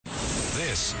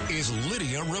This is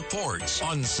Lidia Reports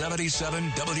on 77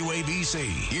 WABC.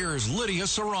 Here's Lidia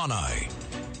Serrani.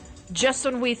 Just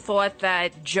when we thought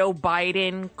that Joe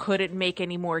Biden couldn't make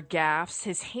any more gaffes,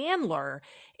 his handler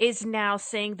is now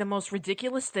saying the most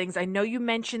ridiculous things. I know you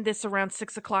mentioned this around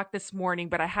 6 o'clock this morning,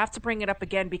 but I have to bring it up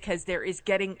again because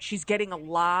she's getting a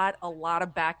lot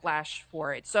of backlash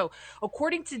for it. So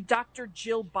according to Dr.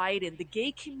 Jill Biden, the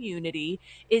gay community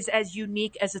is as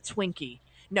unique as a Twinkie.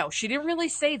 No, she didn't really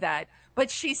say that, but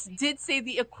she did say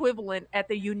the equivalent at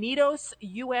the UNIDOS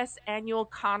U.S. Annual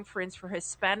Conference for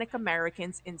Hispanic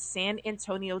Americans in San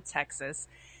Antonio, Texas.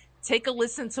 Take a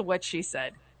listen to what she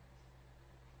said.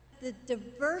 The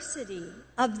diversity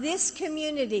of this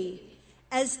community,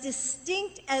 as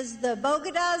distinct as the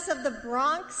Bogotas of the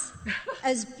Bronx,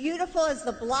 as beautiful as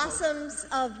the blossoms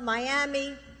of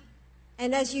Miami,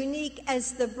 and as unique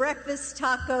as the breakfast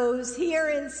tacos here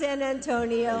in San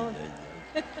Antonio,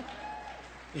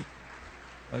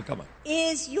 come on,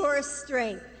 is your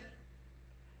strength.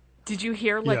 Did you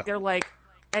hear? They're like,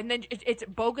 and then it's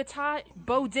Bogota,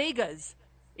 bodegas.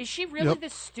 Is she really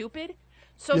this stupid?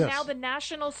 So now the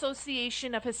National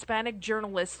Association of Hispanic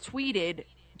Journalists tweeted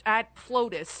at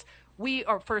FLOTUS, we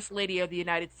are First Lady of the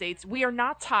United States. We are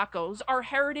not tacos. Our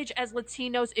heritage as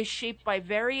Latinos is shaped by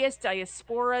various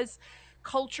diasporas,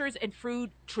 cultures, and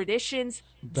food traditions.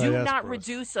 Do not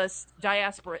reduce us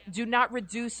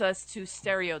to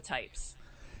stereotypes.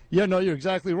 Yeah, no, you're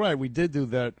exactly right. We did do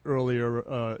that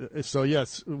earlier. So,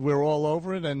 yes, we're all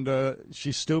over it, and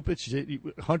she's stupid.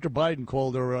 Hunter Biden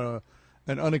called her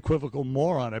an unequivocal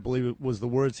moron, I believe it was the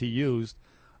words he used.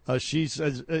 She's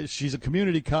a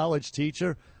community college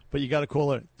teacher, but you got to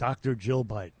call her Dr. Jill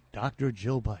Biden. Dr.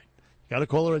 Jill Biden. You got to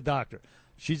call her a doctor.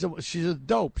 She's a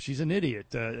dope. She's an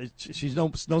idiot. She's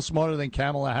no smarter than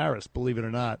Kamala Harris, believe it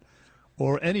or not,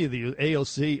 or any of the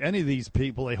AOC, any of these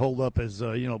people they hold up as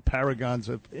paragons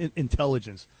of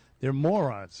intelligence. They're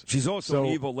morons. She's also an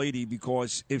evil lady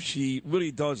because if she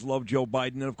really does love Joe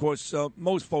Biden, and of course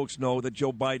most folks know that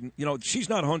Joe Biden, she's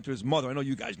not Hunter's mother. I know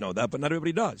you guys know that, but not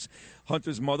everybody does.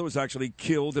 Hunter's mother was actually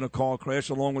killed in a car crash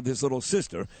along with his little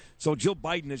sister. So Jill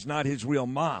Biden is not his real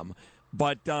mom.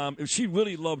 But if she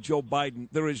really loved Joe Biden,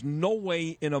 there is no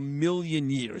way in a million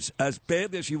years, as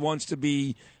bad as she wants to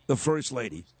be the First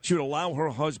Lady, she would allow her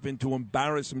husband to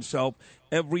embarrass himself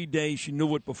every day. She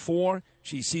knew it before.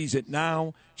 She sees it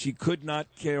now. She could not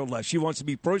care less. She wants to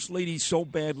be First Lady so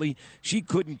badly, she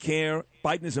couldn't care.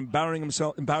 Biden is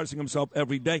embarrassing himself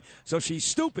every day. So she's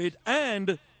stupid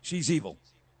and she's evil.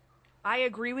 I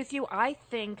agree with you. I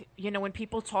think, when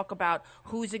people talk about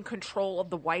who's in control of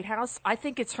the White House, I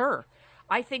think it's her.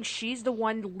 I think she's the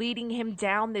one leading him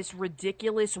down this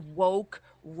ridiculous, woke,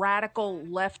 radical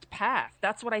left path.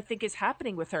 That's what I think is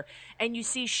happening with her. And you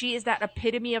see, she is that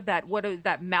epitome of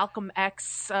that Malcolm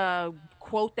X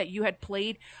quote that you had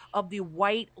played of the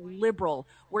white liberal,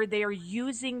 where they are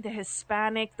using the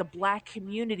Hispanic, the black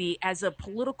community as a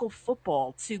political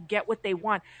football to get what they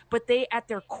want. But they, at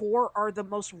their core, are the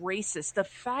most racist. The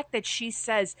fact that she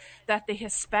says that the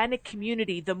Hispanic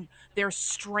community, their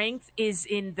strength is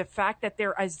in the fact that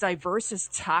they're as diverse as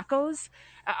tacos.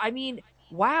 I mean,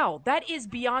 wow, that is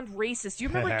beyond racist. Do you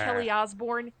remember Kelly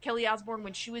Osbourne? Kelly Osbourne,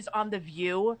 when she was on The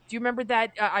View. Do you remember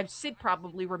that? Sid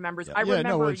probably remembers. I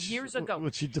remember years ago.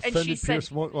 When she defended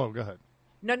Pierce Morgan. Oh, go ahead.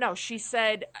 No. She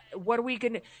said, what are we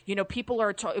going to, people are,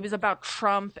 it was about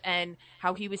Trump and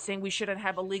how he was saying we shouldn't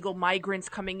have illegal migrants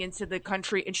coming into the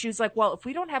country. And she was like, well, if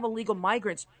we don't have illegal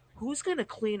migrants, who's going to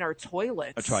clean our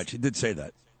toilets? That's right. She did say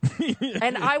that.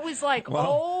 And I was like,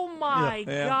 oh my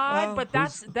God, but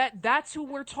that's who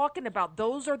we're talking about.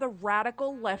 Those are the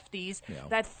radical lefties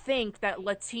that think that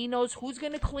Latinos, who's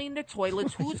going to clean the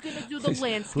toilets, who's going to do the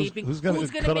landscaping, who's going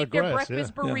to make their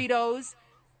breakfast burritos.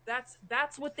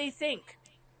 That's what they think.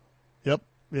 Yep.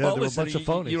 Yeah, well, there listen, were a bunch of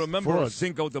phonies. You remember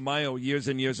Cinco de Mayo years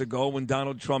and years ago when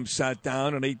Donald Trump sat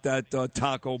down and ate that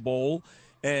taco bowl?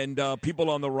 And people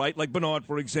on the right, like Bernard,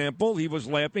 for example, he was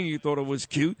laughing. He thought it was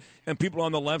cute. And people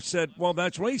on the left said, well,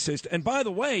 that's racist. And by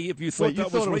the way, if you thought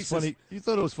that was racist. Funny, you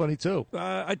thought it was funny, too.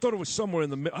 I thought it was somewhere in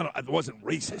the middle. It wasn't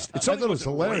racist. I thought it was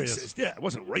hilarious. Racist. Yeah, it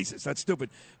wasn't racist. That's stupid.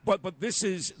 But this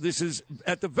is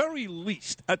at the very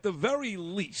least,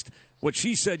 what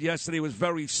she said yesterday was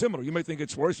very similar. You may think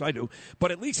it's worse. I do. But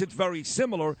at least it's very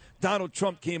similar. Donald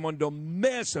Trump came under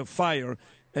massive fire.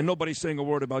 And nobody's saying a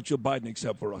word about Joe Biden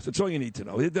except for us. That's all you need to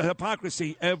know. The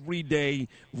hypocrisy every day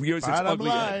rears its ugly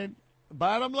head.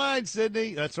 Bottom line,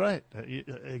 Sidney. That's right.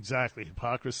 Exactly.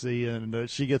 Hypocrisy, and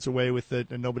she gets away with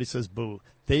it, and nobody says boo.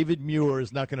 David Muir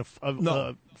is not going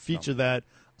to feature that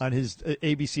on his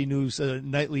ABC News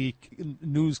nightly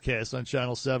newscast on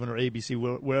Channel 7 or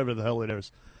ABC, wherever the hell it is.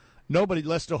 nobody,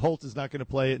 Lester Holt is not going to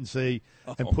play it and say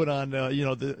and put on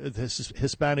the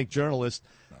Hispanic journalist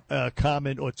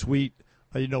comment or tweet.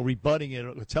 Rebutting it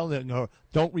or telling her,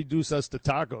 don't reduce us to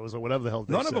tacos or whatever the hell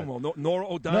they None said. of them will. No, Nora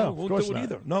O'Donnell won't do it not.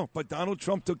 either. No, but Donald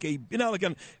Trump took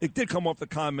again, it did come off the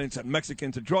comments that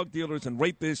Mexicans are drug dealers and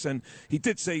rapists, and he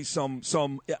did say some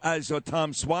as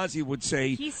Tom Swazi would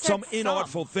say, some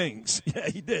inartful things. Yeah,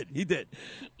 he did.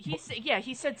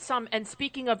 He said some. And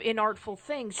speaking of inartful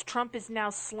things, Trump is now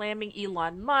slamming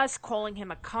Elon Musk, calling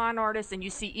him a con artist. And you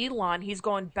see Elon, he's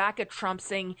going back at Trump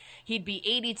saying he'd be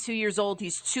 82 years old.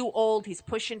 He's too old. He's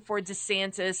pushing for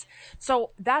DeSantis. So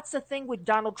that's the thing with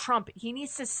Donald Trump. He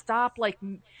needs to stop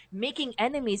making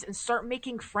enemies and start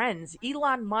making friends.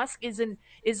 Elon Musk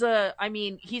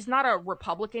he's not a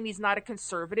Republican. He's not a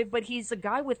conservative, but he's a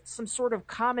guy with some sort of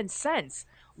common sense.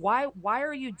 Why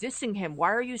are you dissing him?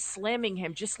 Why are you slamming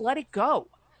him? Just let it go.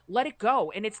 Let it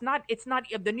go. And it's not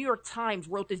the New York Times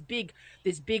wrote this big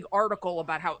article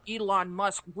about how Elon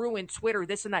Musk ruined Twitter,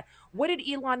 this and that. What did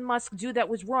Elon Musk do that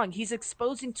was wrong? He's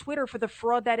exposing Twitter for the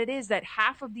fraud that it is, that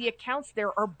half of the accounts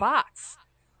there are bots.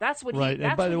 That's what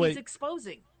he's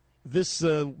exposing. This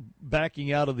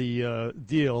backing out of the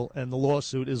deal and the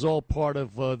lawsuit is all part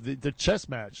of the chess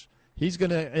match. He's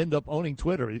going to end up owning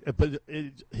Twitter, but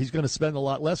he's going to spend a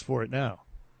lot less for it now.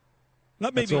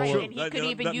 That may be true. And he could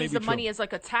even use the money as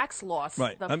like a tax loss.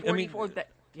 Right. That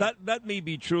may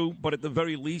be true, but at the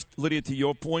very least, Lydia, to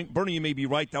your point, Bernie, you may be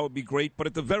right. That would be great. But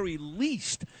at the very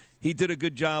least, he did a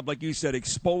good job, like you said,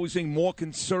 exposing more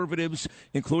conservatives,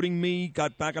 including me,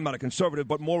 got back. I'm not a conservative,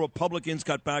 but more Republicans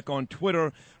got back on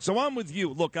Twitter. So I'm with you.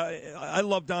 Look, I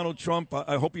love Donald Trump.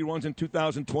 I hope he runs in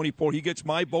 2024. He gets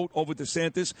my vote over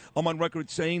DeSantis. I'm on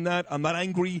record saying that. I'm not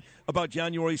angry about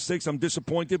January 6th. I'm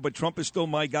disappointed, but Trump is still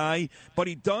my guy. But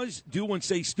he does do and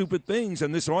say stupid things.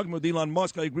 And this argument with Elon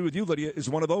Musk, I agree with you, Lydia, is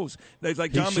one of those. It's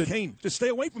like John McCain. Just stay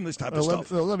away from this type of stuff.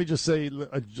 Let me just say,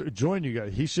 join you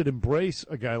guys. He should embrace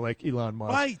a guy like Elon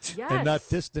Musk, right? And not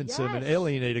distance him and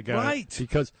alienate a guy, right?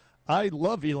 Because I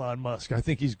love Elon Musk. I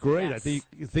think he's great. Yes.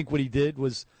 I think what he did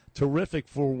was terrific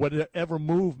for whatever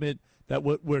movement that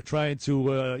we're trying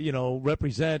to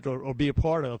represent or be a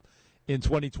part of in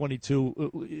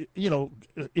 2022.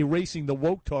 Erasing the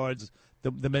woke-tards,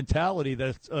 the mentality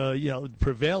that's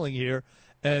prevailing here,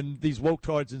 and these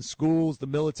woke-tards in schools, the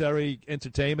military,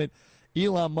 entertainment.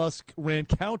 Elon Musk ran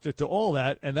counter to all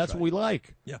that, and that's what we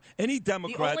like. Yeah. Any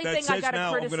Democrat that says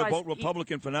now I'm going to vote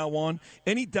Republican from now on,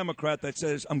 any Democrat that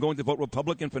says I'm going to vote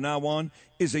Republican from now on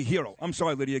is a hero. I'm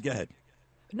sorry, Lydia, go ahead.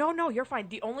 No, you're fine.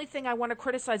 The only thing I want to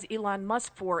criticize Elon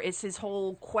Musk for is his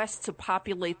whole quest to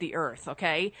populate the earth,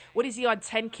 okay? What is he on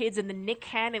 10 kids? And then Nick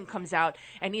Cannon comes out,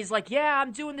 and he's like, yeah,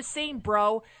 I'm doing the same,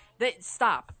 bro.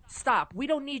 Stop. We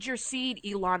don't need your seed,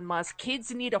 Elon Musk.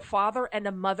 Kids need a father and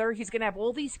a mother. He's going to have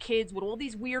all these kids with all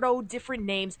these weirdo different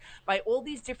names by all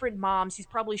these different moms. He's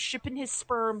probably shipping his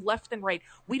sperm left and right.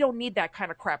 We don't need that kind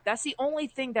of crap. That's the only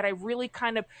thing that I really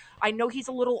I know he's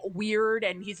a little weird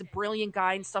and he's a brilliant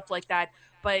guy and stuff like that,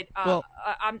 but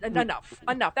enough.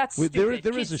 That's stupid.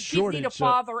 There is a shortage. Kids need a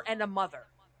father and a mother.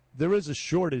 There is a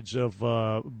shortage of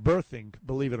birthing,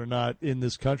 believe it or not, in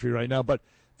this country right now, but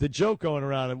the joke going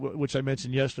around, which I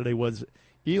mentioned yesterday, was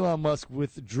Elon Musk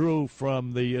withdrew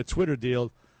from the Twitter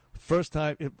deal. First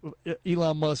time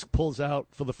Elon Musk pulls out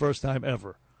for the first time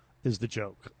ever is the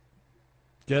joke.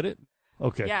 Get it?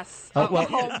 Okay. Yes. Oh my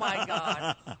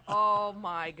God. Oh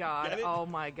my God. Oh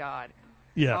my God.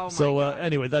 Yeah.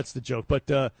 Anyway, that's the joke. But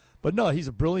no, he's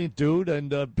a brilliant dude,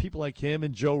 and people like him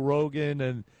and Joe Rogan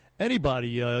and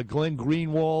anybody, Glenn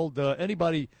Greenwald,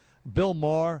 anybody, Bill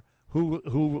Maher,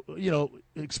 who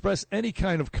express any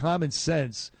kind of common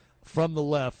sense from the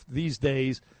left these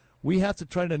days. We have to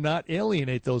try to not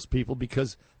alienate those people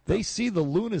because they see the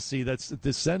lunacy that's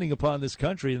descending upon this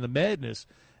country and the madness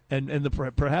and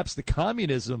perhaps the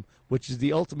communism, which is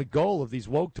the ultimate goal of these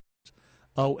woke terms.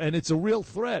 And it's a real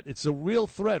threat. It's a real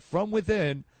threat from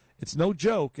within. It's no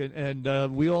joke.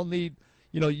 And we all need,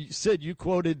 Sid, you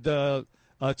quoted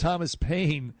Thomas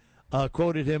Paine.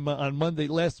 Quoted him on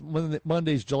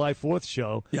Monday's July 4th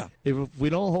show. Yeah. If we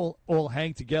don't all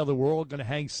hang together, we're all going to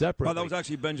hang separately. Oh, that was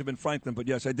actually Benjamin Franklin, but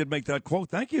yes, I did make that quote.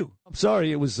 Thank you. I'm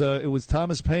sorry, it was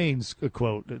Thomas Paine's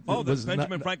quote.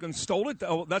 Benjamin Franklin stole it?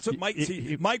 Oh, that's what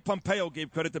Mike Pompeo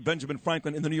gave credit to Benjamin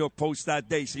Franklin in the New York Post that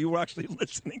day, so you were actually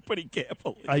listening pretty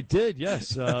carefully. I did,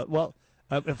 yes. Well,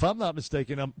 if I'm not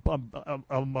mistaken, I'm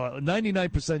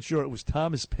 99% sure it was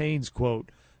Thomas Paine's quote,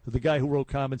 the guy who wrote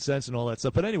Common Sense and all that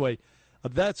stuff. But anyway,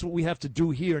 that's what we have to do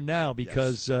here now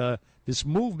because this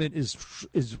movement is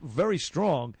very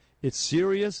strong. It's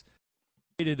serious.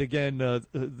 Again,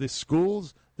 the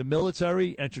schools, the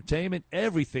military, entertainment,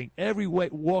 everything, every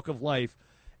walk of life.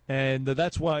 And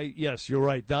that's why, yes, you're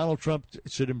right. Donald Trump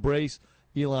should embrace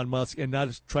Elon Musk and not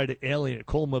just try to alienate,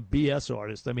 call him a BS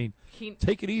artist. I mean,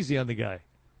 take it easy on the guy.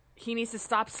 He needs to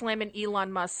stop slamming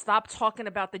Elon Musk. Stop talking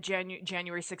about the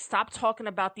January 6th. Stop talking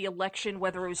about the election,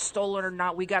 whether it was stolen or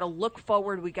not. We got to look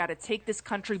forward. We got to take this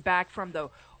country back from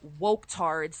the woke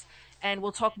tards. And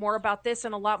we'll talk more about this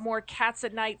and a lot more. Cats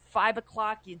at Night, 5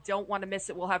 o'clock. You don't want to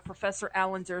miss it. We'll have Professor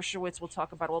Alan Dershowitz. We'll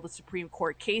talk about all the Supreme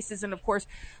Court cases. And, of course,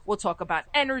 we'll talk about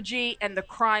energy and the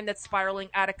crime that's spiraling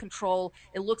out of control.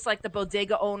 It looks like the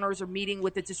bodega owners are meeting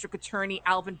with the district attorney,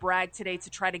 Alvin Bragg, today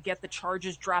to try to get the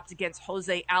charges dropped against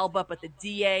Jose Alba. But the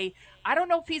DA, I don't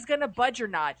know if he's going to budge or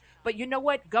not. But you know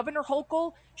what? Governor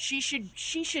Hochul, she should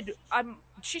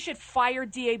fire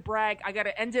DA Bragg. I got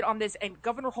to end it on this. And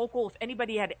Governor Hochul, if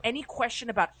anybody had any question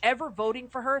about ever voting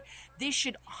for her, this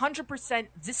should 100%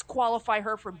 disqualify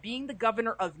her from being the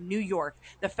governor of New York.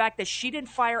 The fact that she didn't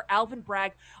fire Alvin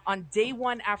Bragg on day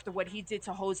one after what he did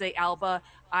to Jose Alba,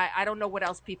 I don't know what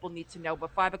else people need to know.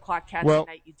 But 5 o'clock Cats at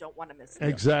Night, you don't want to miss it.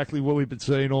 Exactly what we've been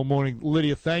saying all morning.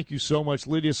 Lydia, thank you so much.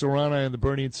 Lydia Serrano and the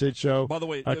Bernie and Sid Show. By the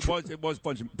way, it was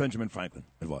Benjamin Franklin.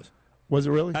 It was. Was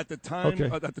it really? At the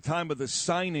time of the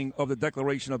signing of the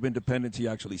Declaration of Independence, he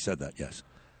actually said that, yes.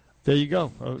 There you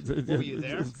go. Were you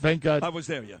there? Thank God. I was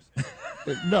there, yes.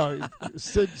 No,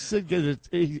 Sid gets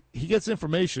he gets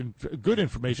information, good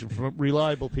information from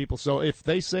reliable people. So if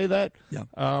they say that,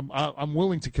 I'm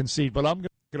willing to concede, but I'm going to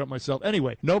look it up myself.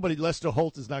 Anyway, Lester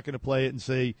Holt is not going to play it and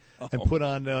say and put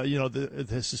on,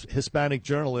 the Hispanic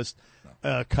journalist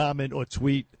comment or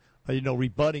tweet,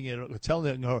 rebutting it or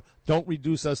telling her, don't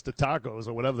reduce us to tacos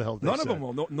or whatever the hell they None said. of them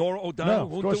will. Nora O'Donnell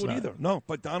won't do it not. either. No,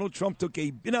 but Donald Trump took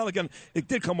again, it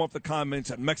did come off the comments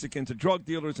that Mexicans are drug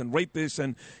dealers and rapists,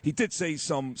 and he did say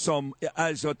some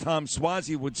as Tom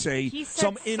Swazi would say,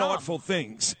 some inartful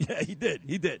things. Yeah, he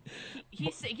did.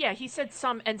 He said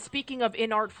some. And speaking of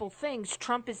inartful things,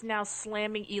 Trump is now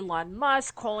slamming Elon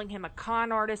Musk, calling him a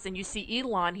con artist. And you see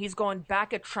Elon, he's going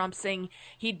back at Trump, saying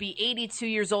he'd be 82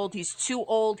 years old. He's too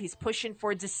old. He's pushing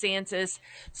for DeSantis.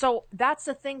 So that's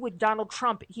the thing with Donald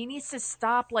Trump. He needs to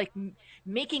stop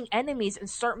making enemies and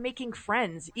start making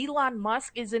friends. Elon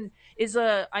Musk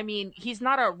he's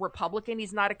not a Republican.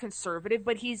 He's not a conservative,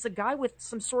 but he's a guy with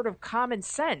some sort of common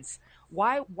sense.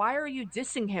 Why are you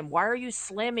dissing him? Why are you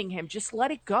slamming him? Just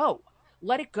let it go.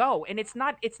 Let it go. And it's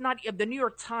not the New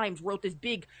York Times wrote this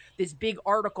big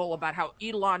article about how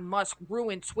Elon Musk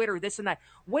ruined Twitter, this and that.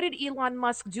 What did Elon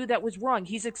Musk do that was wrong?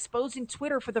 He's exposing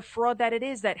Twitter for the fraud that it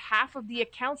is, that half of the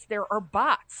accounts there are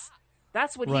bots.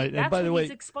 That's what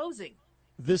he's exposing.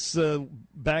 This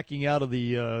backing out of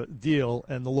the deal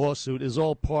and the lawsuit is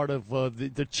all part of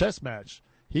the chess match.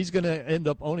 He's going to end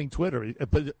up owning Twitter,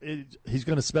 but he's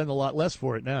going to spend a lot less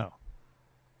for it now.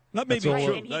 That may be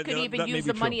true. And he could even use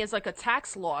the money as like a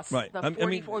tax loss. Right.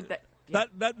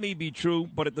 That may be true,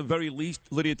 but at the very least,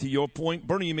 Lydia, to your point,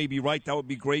 Bernie, you may be right. That would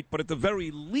be great. But at the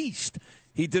very least,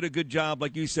 he did a good job,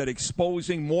 like you said,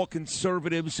 exposing more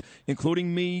conservatives,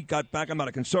 including me, got back. I'm not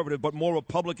a conservative, but more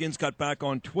Republicans got back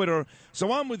on Twitter.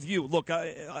 So I'm with you. Look,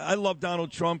 I love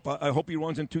Donald Trump. I hope he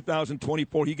runs in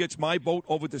 2024. He gets my vote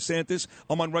over DeSantis.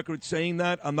 I'm on record saying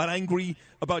that. I'm not angry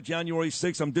about January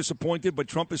 6th. I'm disappointed, but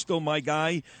Trump is still my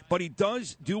guy. But he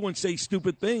does do and say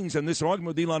stupid things. And this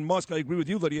argument with Elon Musk, I agree with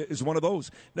you, Lydia, is one of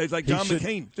those. It's like John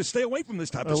McCain. Just stay away from this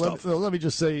type of stuff. Let me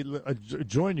just say,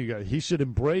 join you guys. He should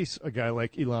embrace a guy like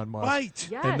Elon Musk, right?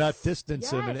 And not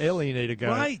distance him and alienate a guy,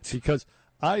 right? Because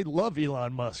I love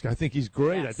Elon Musk. I think he's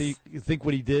great. Yes. I think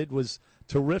what he did was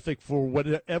terrific for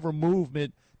whatever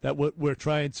movement that we're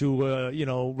trying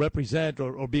to represent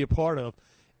or be a part of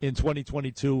in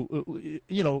 2022.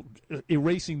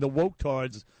 Erasing the woke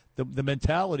tards, the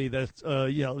mentality that's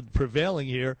prevailing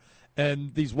here,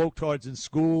 and these woke tards in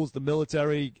schools, the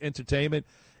military, entertainment.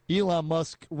 Elon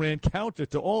Musk ran counter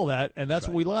to all that, and that's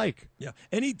what we like. Yeah.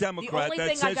 Any Democrat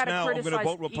that says now I'm going to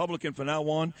vote Republican from now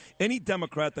on, any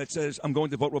Democrat that says I'm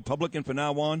going to vote Republican from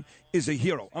now on is a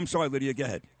hero. I'm sorry, Lydia, go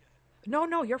ahead.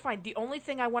 No, you're fine. The only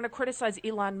thing I want to criticize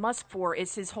Elon Musk for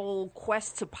is his whole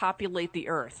quest to populate the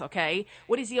earth, okay?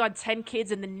 What is he on 10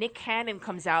 kids? And then Nick Cannon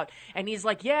comes out, and he's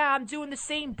like, yeah, I'm doing the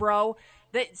same, bro.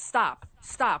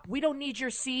 Stop. We don't need your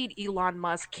seed, Elon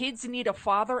Musk. Kids need a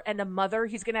father and a mother.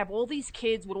 He's going to have all these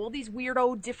kids with all these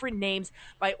weirdo different names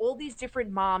by all these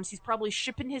different moms. He's probably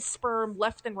shipping his sperm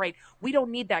left and right. We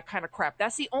don't need that kind of crap.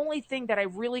 That's the only thing that I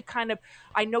really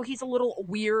I know he's a little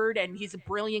weird and he's a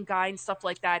brilliant guy and stuff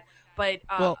like that, but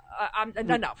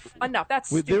enough. That's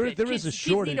stupid. There is a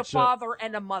shortage. Kids need a father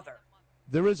and a mother.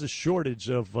 There is a shortage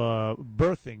of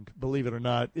birthing, believe it or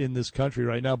not, in this country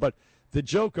right now, but the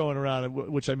joke going around,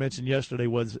 which I mentioned yesterday,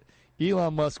 was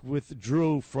Elon Musk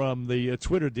withdrew from the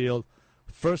Twitter deal.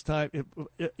 First time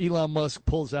Elon Musk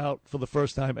pulls out for the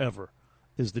first time ever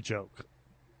is the joke.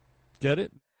 Get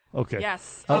it? Okay.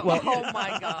 Yes. Well, oh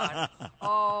my God.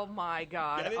 Oh my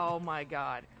God. Oh my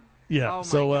God. Yeah. Oh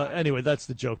So God. anyway, that's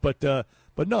the joke. But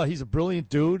no, he's a brilliant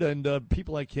dude, and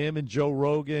people like him and Joe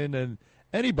Rogan and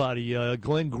anybody,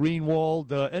 Glenn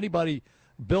Greenwald, anybody,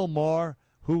 Bill Maher,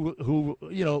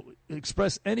 who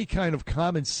express any kind of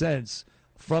common sense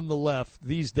from the left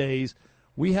these days.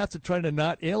 We have to try to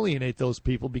not alienate those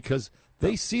people because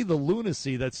they see the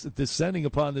lunacy that's descending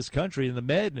upon this country and the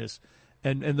madness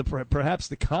and perhaps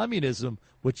the communism,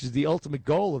 which is the ultimate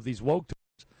goal of these woke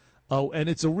terms. Oh, and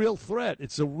it's a real threat.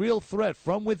 It's a real threat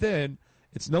from within.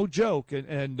 It's no joke.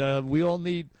 And we all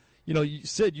need,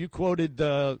 Sid, you quoted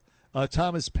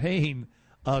Thomas Paine,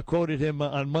 quoted him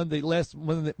on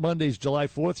Monday's July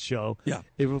 4th show. Yeah.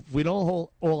 If we don't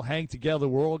all hang together,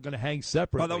 we're all going to hang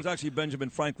separately. Oh, that was actually Benjamin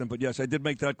Franklin, but yes, I did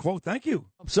make that quote. Thank you.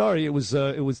 I'm sorry, it was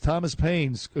Thomas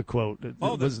Paine's quote.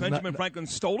 Benjamin Franklin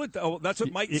stole it? Oh, that's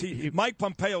what Mike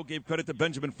Pompeo gave credit to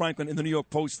Benjamin Franklin in the New York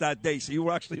Post that day, so you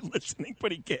were actually listening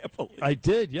pretty carefully. I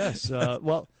did, yes.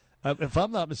 Well, if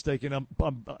I'm not mistaken, I'm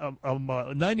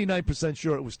 99%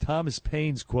 sure it was Thomas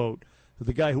Paine's quote,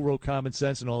 the guy who wrote Common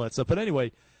Sense and all that stuff. But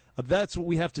anyway, that's what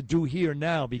we have to do here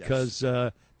now because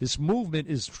this movement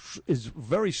is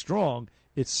very strong.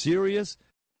 It's serious.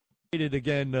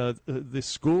 Again, the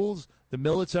schools, the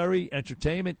military,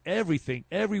 entertainment, everything,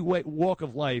 every walk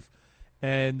of life.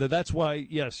 And that's why,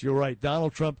 yes, you're right.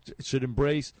 Donald Trump should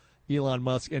embrace Elon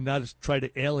Musk and not try to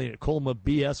alienate, call him a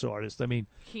BS artist. I mean,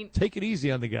 take it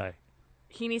easy on the guy.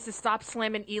 He needs to stop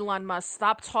slamming Elon Musk.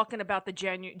 Stop talking about the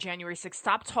January 6th.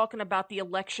 Stop talking about the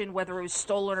election, whether it was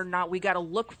stolen or not. We got to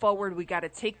look forward. We got to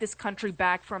take this country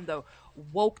back from the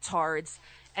woke tards.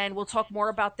 And we'll talk more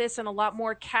about this and a lot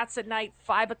more. Cats at Night,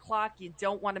 5 o'clock. You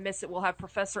don't want to miss it. We'll have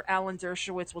Professor Alan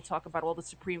Dershowitz. We'll talk about all the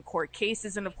Supreme Court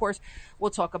cases. And, of course,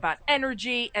 we'll talk about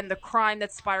energy and the crime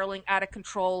that's spiraling out of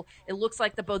control. It looks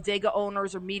like the bodega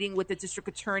owners are meeting with the district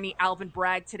attorney, Alvin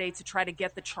Bragg, today to try to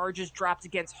get the charges dropped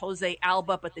against Jose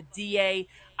Alba. But the DA,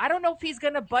 I don't know if he's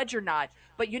going to budge or not.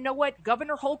 But you know what?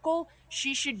 Governor Hochul,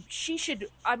 she should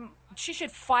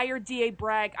fire DA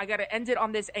Bragg. I got to end it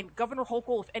on this. And Governor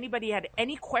Hochul, if anybody had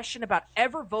any question about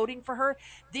ever voting for her,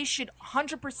 they should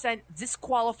 100%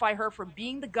 disqualify her from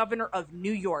being the governor of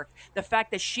New York. The fact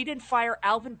that she didn't fire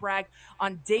Alvin Bragg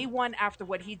on day one after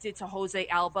what he did to Jose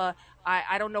Alba,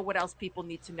 I don't know what else people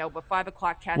need to know. But 5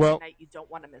 o'clock, Cats at Night, you don't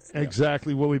want to miss it.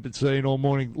 Exactly what we've been saying all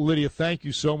morning. Lydia, thank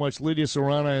you so much. Lidia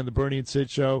Reports and the Bernie and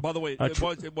Sid Show. By the way, it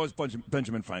was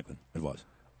Benjamin Franklin. It was.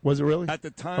 Was it really? At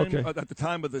the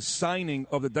time of the signing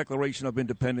of the Declaration of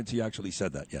Independence, he actually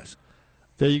said that, yes.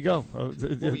 There you go.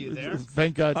 Were you there?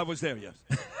 Thank God. I was there, yes.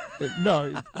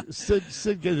 No,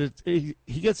 Sid gets it.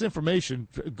 He gets information,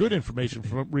 good information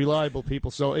from reliable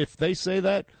people. So if they say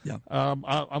that,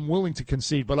 I'm willing to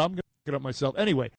concede, but I'm going to look it up myself. Anyway,